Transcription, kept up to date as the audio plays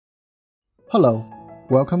Hello,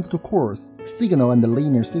 welcome to the course Signal and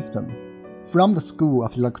Linear System from the School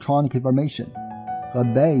of Electronic Information,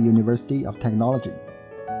 Hebut University of Technology.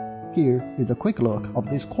 Here is a quick look of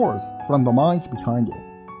this course from the minds behind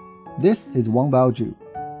it. This is Wang Baoju,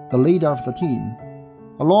 the leader of the team,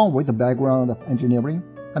 along with a background of engineering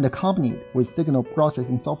and accompanied with signal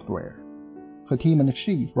processing software. Her team and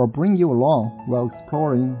she will bring you along while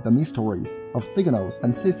exploring the mysteries of signals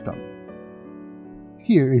and systems.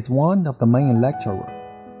 Here is one of the main lecturers,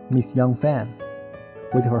 Miss Yang Fan.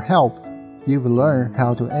 With her help, you will learn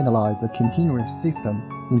how to analyze a continuous system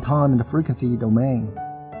in time and frequency domain,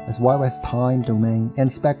 as well as time domain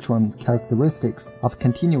and spectrum characteristics of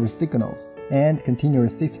continuous signals and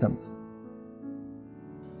continuous systems.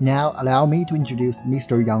 Now allow me to introduce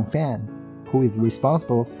Mr. Yang Fan, who is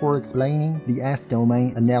responsible for explaining the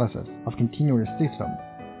S-domain analysis of continuous system.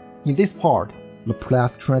 In this part,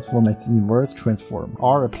 Laplace transform and inverse transform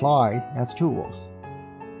are applied as tools,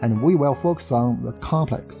 and we will focus on the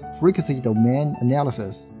complex frequency domain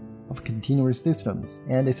analysis of continuous systems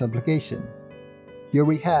and its application. Here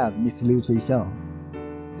we have Ms. Liu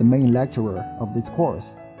Cuixiang, the main lecturer of this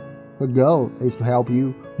course. Her goal is to help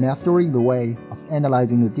you mastering the way of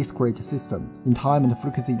analyzing the discrete systems in time and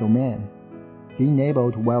frequency domain, being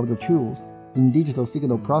able to wield the tools in digital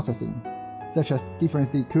signal processing, such as difference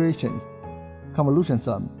equations, convolution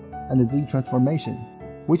sum, and Z transformation,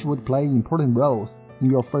 which would play important roles in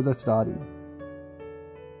your further study.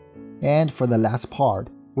 And for the last part,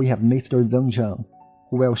 we have Mr. Zeng Cheng,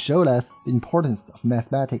 who will show us the importance of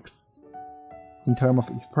mathematics. In terms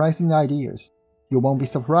of expressing ideas, you won't be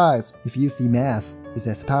surprised if you see math is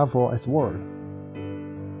as powerful as words.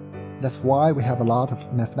 That's why we have a lot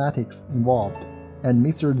of mathematics involved, and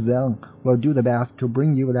Mr. Zeng will do the best to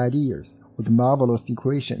bring you the ideas with marvelous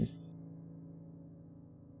equations.